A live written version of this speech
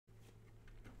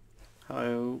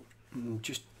Hello, I'm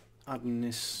just adding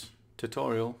this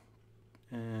tutorial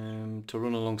to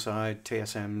run alongside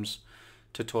TSM's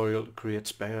tutorial to create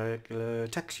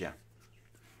specular texture.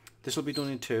 This will be done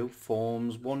in two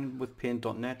forms, one with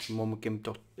paint.net and one with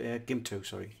GIMP2.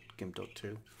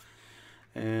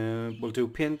 We'll do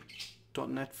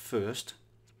paint.net first,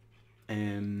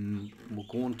 and we're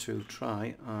going to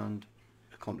try and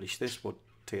accomplish this, what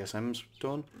TSM's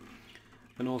done,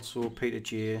 and also Peter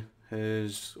J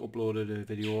has uploaded a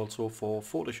video also for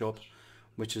Photoshop,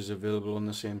 which is available on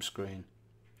the same screen.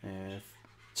 It's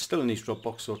still in his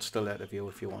Dropbox, so it's still there to view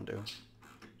if you want to.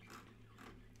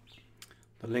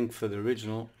 The link for the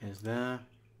original is there,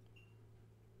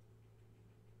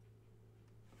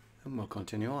 and we'll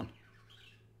continue on.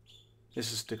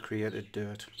 This is to create a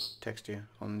dirt texture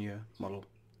on your model.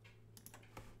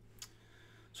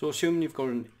 So assuming you've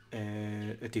got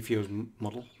a diffuse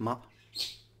model map,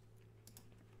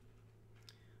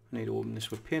 I need to open this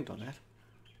with paint on it,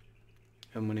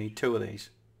 and we need two of these.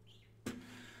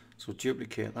 So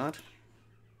duplicate that.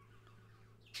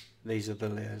 These are the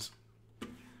layers.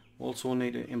 Also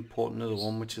need to import another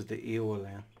one, which is the EO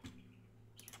layer.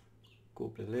 Go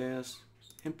up to layers,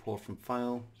 import from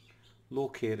file,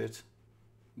 locate it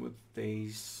with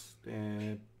these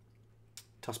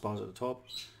taskbars at the top,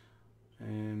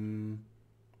 and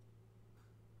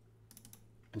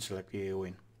select the EO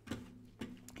in.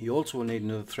 You also need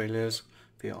another 3 layers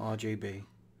for your RGB.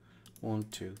 1,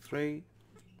 2, 3.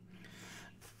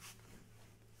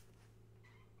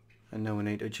 And now we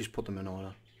need to just put them in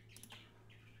order.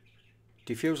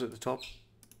 Diffuse at the top,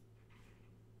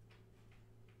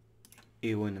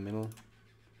 EO in the middle,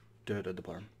 dirt at the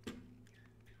bottom. I'm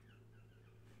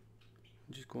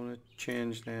just going to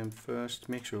change them first,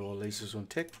 make sure all these is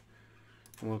unticked,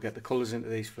 and we'll get the colours into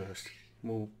these first.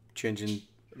 We'll change in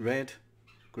red,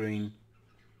 green,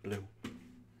 blue.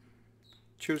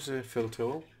 Choose the fill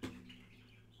tool,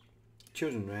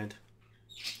 choosing red,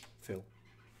 fill.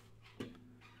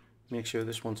 Make sure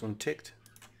this one's unticked,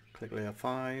 click layer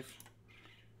 5,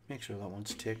 make sure that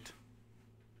one's ticked,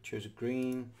 choose a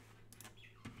green,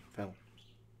 fill.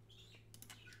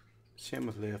 Same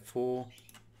with layer 4,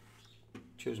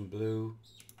 choosing blue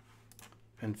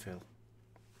and fill.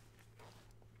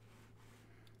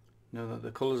 Now that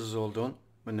the colours is all done,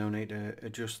 we now need to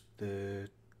adjust the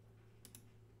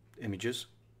images.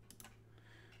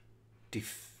 Take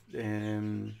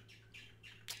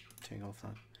off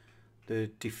that. The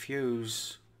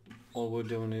diffuse, all we're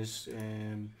doing is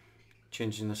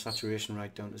changing the saturation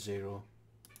right down to 0.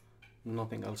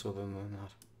 Nothing else other than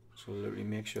that. So literally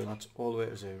make sure that's all the way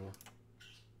to 0.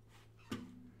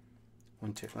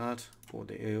 Untick that, go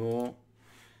to AO.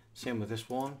 Same with this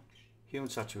one. Hue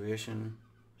and saturation.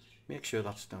 Make sure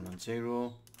that's down on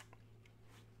 0.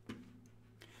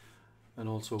 And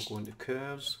also go into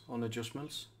curves on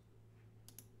adjustments.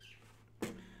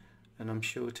 And I'm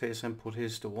sure TSM put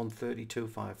his to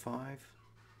 132.55.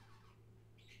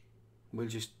 We'll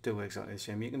just do exactly the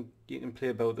same. You can play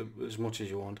about it as much as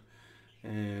you want.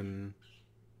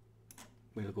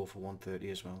 We'll go for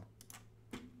 130 as well.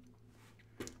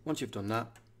 Once you've done that,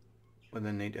 we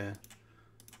then need to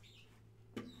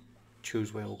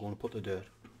choose where we're going to put the dirt.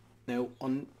 Now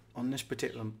on this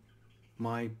particular,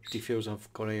 my diffuse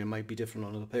I've got here might be different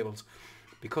on other people's.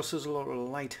 Because there's a lot of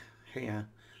light here,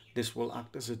 this will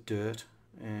act as a dirt.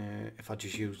 If I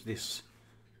just use this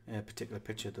particular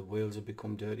picture, the wheels have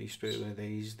become dirty straight away,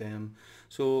 these, them.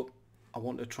 So I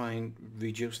want to try and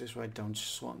reduce this right down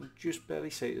so I can just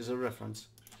barely see it as a reference.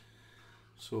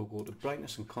 So go to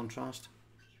brightness and contrast,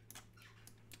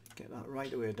 get that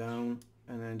right away down,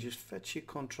 and then just fetch your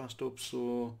contrast up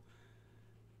so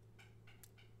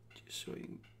you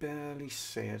can barely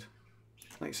see it.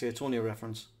 Like I say, it's only a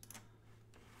reference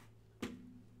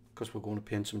because we're going to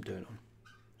paint some dirt on.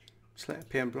 Select a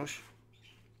paintbrush,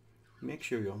 make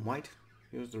sure you're on white,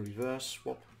 use the reverse,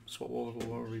 swap over to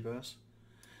reverse.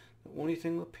 The only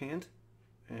thing with paint,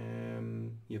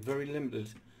 you're very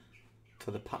limited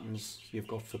to the patterns you've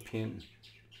got for painting.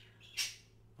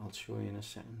 I'll show you in a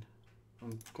second.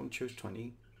 I'm going to choose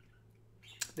 20.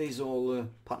 These are all the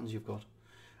patterns you've got,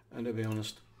 and to be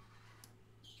honest,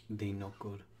 they're not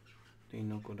good. They're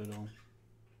not good at all.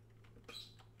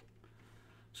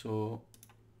 So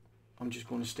I'm just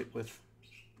going to stick with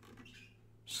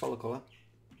solid colour,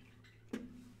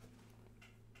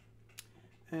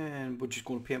 and we're just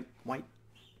going to paint white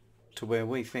to where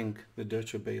we think the dirt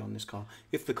should be on this car.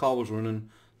 If the car was running,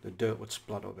 the dirt would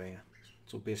splat over here.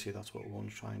 So basically that's what we're going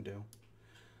to try and do.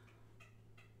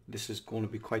 This is going to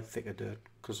be quite thicker dirt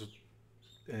because of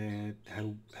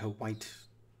how white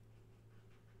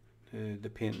the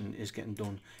painting is getting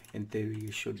done. In theory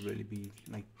you should really be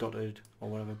like dotted or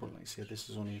whatever, but like I say, this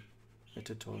is only a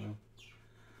tutorial,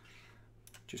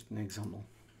 just an example.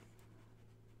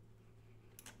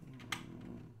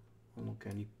 Look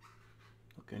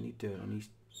any dirt on his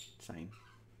sign.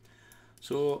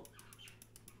 So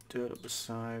dirt up the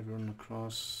side, run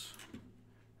across,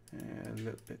 a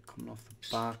little bit coming off the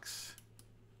backs.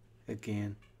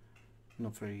 Again,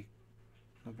 not very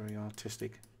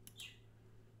artistic,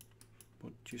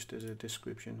 but just as a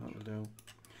description, that'll do.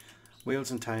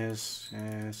 Wheels and tires,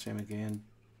 same again.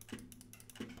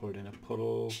 Put it in a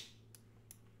puddle.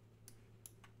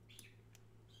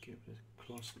 Give it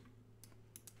across,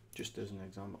 just as an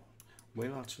example.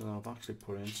 Wheel arches I've actually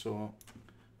put in, so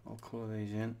I'll colour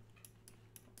these in.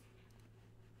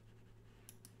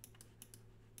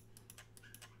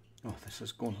 Oh, this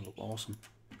is going to look awesome.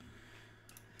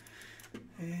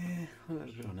 A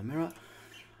little bit on the mirror,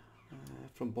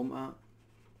 from bumper,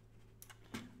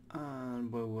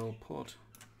 and we will put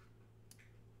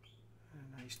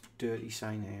a nice dirty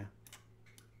sign here.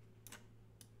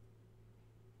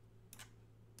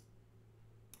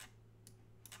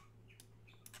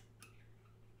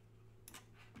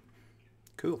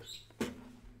 Cool.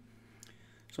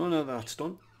 So now that's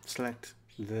done, select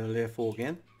the layer 4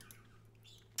 again,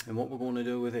 and what we're going to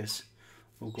do with this,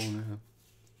 we're going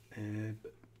to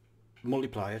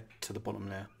multiply it to the bottom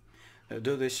layer. To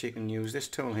do this, you can use this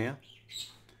tool here,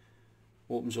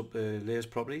 opens up the layers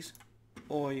properties,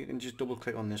 or you can just double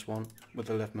click on this one with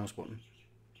the left mouse button.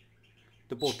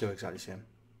 They both do exactly the same.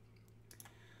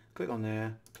 Click on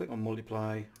there, click on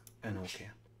multiply, and OK.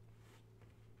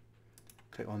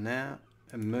 Click on there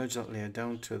and merge that layer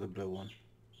down to the blue one.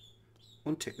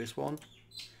 Untick this one,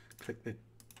 click the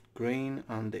green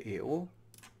and the AO.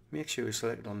 Make sure you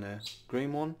select on the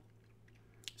green one.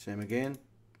 Same again,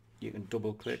 you can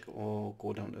double click or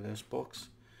go down to this box.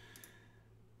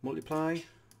 Multiply,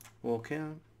 OK,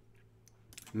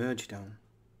 merge down.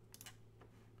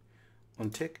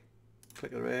 Untick,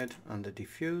 click the red and the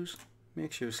diffuse.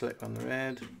 Make sure you select on the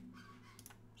red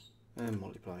and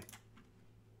multiply.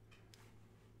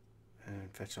 And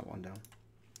fetch that one down.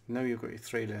 Now you've got your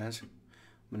 3 layers.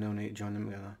 We now need to join them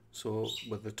together. So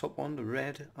with the top one, the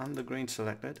red and the green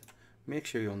selected, make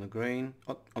sure you're on the green,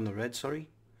 on the red, sorry.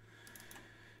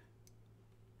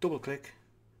 Double click,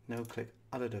 now click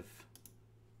additive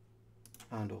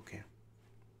and OK.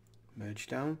 Merge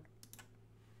down,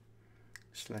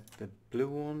 select the blue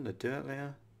one, the dirt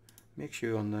layer, make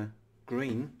sure you're on the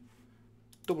green,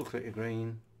 double click the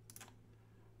green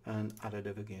and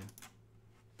additive again.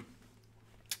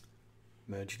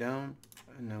 Merge down,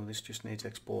 and now this just needs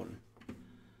exporting.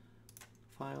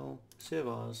 File, save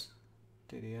as,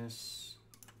 DDS,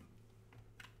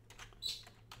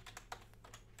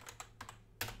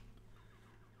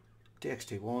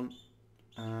 DXT1,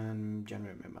 and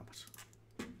generate maps.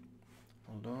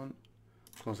 Hold on,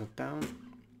 close it down.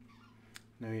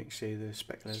 Now you can see the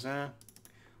speculars there.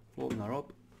 Open that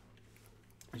up.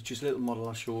 It's just a little model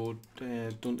I showed,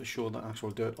 done to show the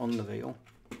actual dirt on the vehicle.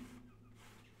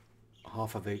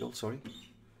 Half a vehicle, sorry.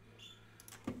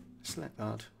 Select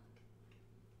that.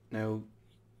 Now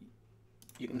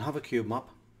you can have a cube map.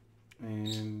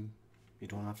 You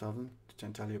don't have to have them. It's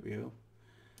entirely up to you.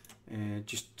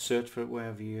 Just search for it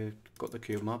wherever you got the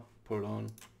cube map. Put it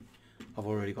on. I've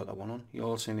already got that one on. You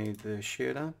also need the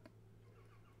shader.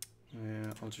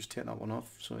 I'll just take that one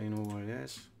off so you know where it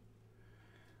is.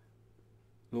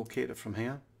 Locate it from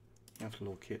here. You have to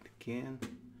locate it again.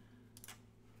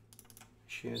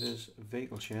 Shaders,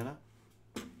 vehicle shader.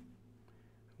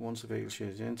 Once the vehicle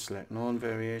shader is in, select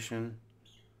non-variation.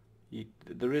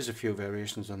 There is a few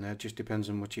variations on there, it just depends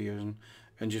on what you're using,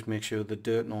 and just make sure the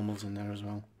dirt normal's in there as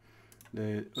well.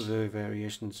 The other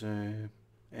variations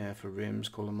for rims,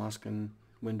 colour masking,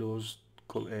 windows,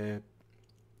 colour,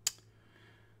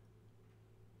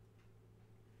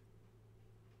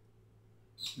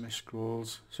 mesh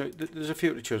scrolls. So there's a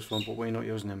few to choose from, but we're not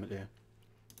using them today.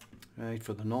 Right,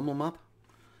 for the normal map,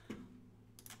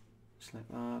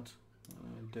 select that,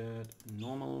 dirt,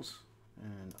 normals,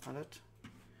 and add it.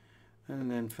 And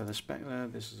then for the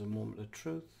specular, this is a moment of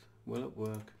truth. Will it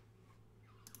work?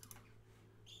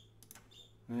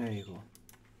 There you go.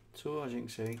 So as you can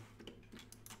see,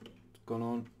 it's gone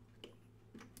on,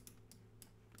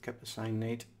 kept the sign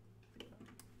neat.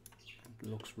 It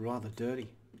looks rather dirty.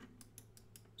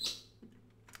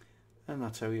 And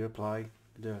that's how you apply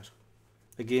the dirt.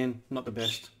 Again, not the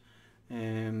best.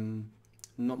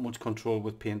 Not much control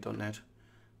with paint.net,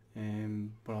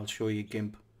 but I'll show you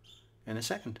GIMP in a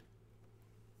second.